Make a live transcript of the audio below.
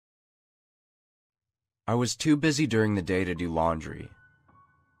I was too busy during the day to do laundry.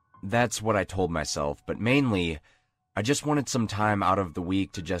 That's what I told myself, but mainly, I just wanted some time out of the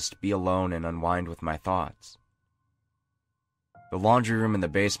week to just be alone and unwind with my thoughts. The laundry room in the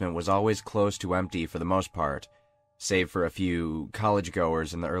basement was always close to empty for the most part, save for a few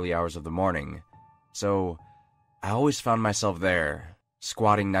college-goers in the early hours of the morning, so I always found myself there,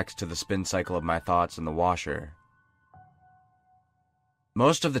 squatting next to the spin cycle of my thoughts in the washer.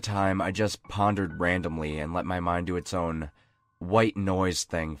 Most of the time, I just pondered randomly and let my mind do its own white noise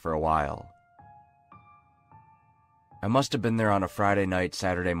thing for a while. I must have been there on a Friday night,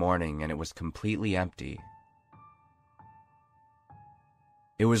 Saturday morning, and it was completely empty.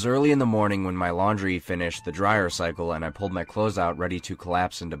 It was early in the morning when my laundry finished the dryer cycle and I pulled my clothes out ready to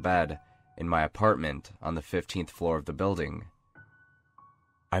collapse into bed in my apartment on the 15th floor of the building.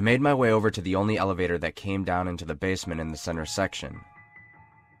 I made my way over to the only elevator that came down into the basement in the center section.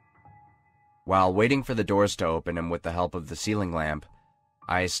 While waiting for the doors to open and with the help of the ceiling lamp,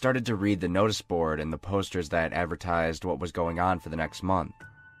 I started to read the notice board and the posters that advertised what was going on for the next month.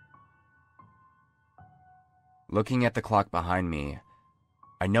 Looking at the clock behind me,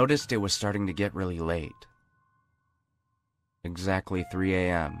 I noticed it was starting to get really late. Exactly 3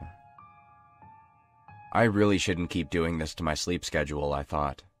 a.m. I really shouldn't keep doing this to my sleep schedule, I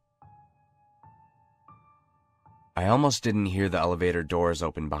thought. I almost didn't hear the elevator doors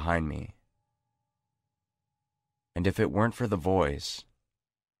open behind me. And if it weren't for the voice,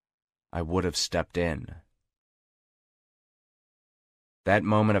 I would have stepped in. That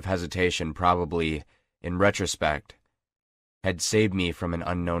moment of hesitation probably, in retrospect, had saved me from an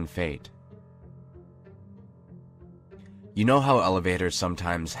unknown fate. You know how elevators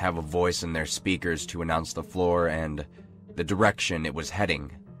sometimes have a voice in their speakers to announce the floor and the direction it was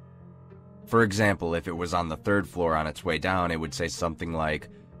heading? For example, if it was on the 3rd floor on its way down, it would say something like,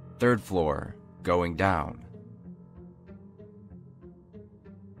 "3rd floor, going down."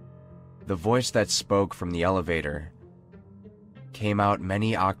 The voice that spoke from the elevator came out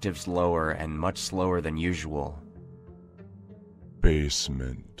many octaves lower and much slower than usual.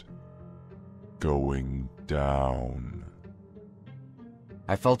 Basement. Going down.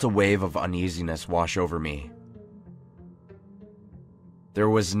 I felt a wave of uneasiness wash over me. There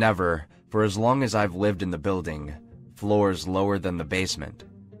was never, for as long as I've lived in the building, floors lower than the basement.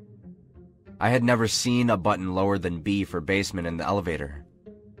 I had never seen a button lower than B for basement in the elevator.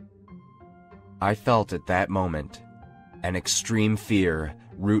 I felt at that moment an extreme fear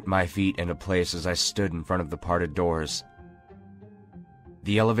root my feet into place as I stood in front of the parted doors.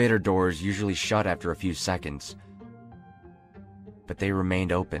 The elevator doors usually shut after a few seconds, but they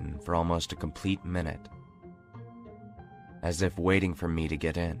remained open for almost a complete minute, as if waiting for me to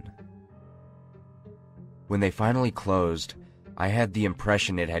get in. When they finally closed, I had the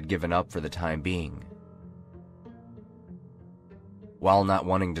impression it had given up for the time being. While not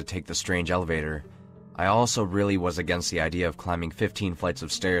wanting to take the strange elevator, I also really was against the idea of climbing 15 flights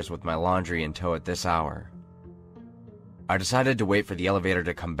of stairs with my laundry in tow at this hour. I decided to wait for the elevator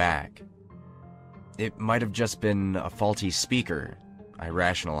to come back. It might have just been a faulty speaker, I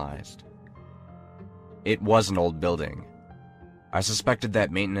rationalized. It was an old building. I suspected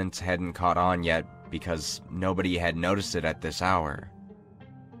that maintenance hadn't caught on yet because nobody had noticed it at this hour.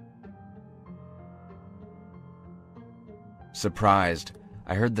 Surprised,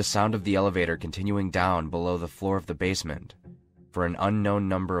 I heard the sound of the elevator continuing down below the floor of the basement for an unknown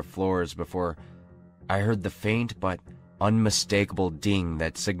number of floors before I heard the faint but unmistakable ding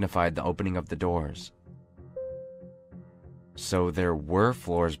that signified the opening of the doors. So there were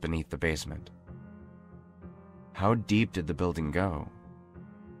floors beneath the basement. How deep did the building go?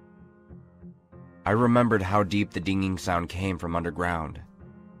 I remembered how deep the dinging sound came from underground,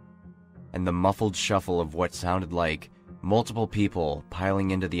 and the muffled shuffle of what sounded like multiple people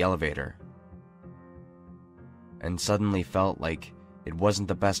piling into the elevator, and suddenly felt like it wasn't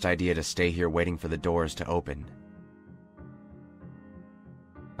the best idea to stay here waiting for the doors to open.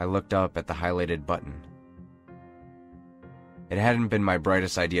 I looked up at the highlighted button. It hadn't been my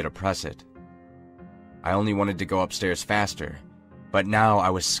brightest idea to press it. I only wanted to go upstairs faster, but now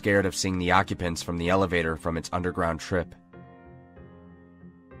I was scared of seeing the occupants from the elevator from its underground trip.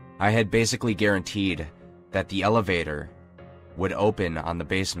 I had basically guaranteed that the elevator would open on the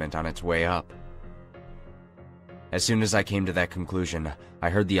basement on its way up. As soon as I came to that conclusion, I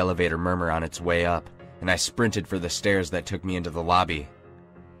heard the elevator murmur on its way up, and I sprinted for the stairs that took me into the lobby.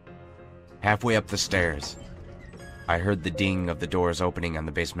 Halfway up the stairs, I heard the ding of the doors opening on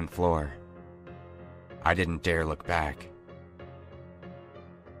the basement floor. I didn't dare look back.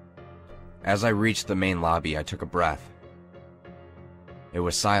 As I reached the main lobby, I took a breath. It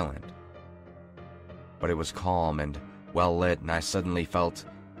was silent. but it was calm and well lit, and I suddenly felt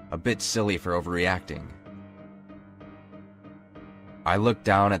a bit silly for overreacting. I looked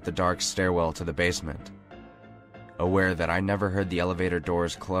down at the dark stairwell to the basement, aware that I never heard the elevator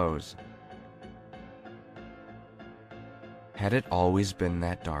doors close. Had it always been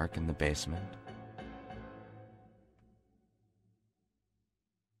that dark in the basement?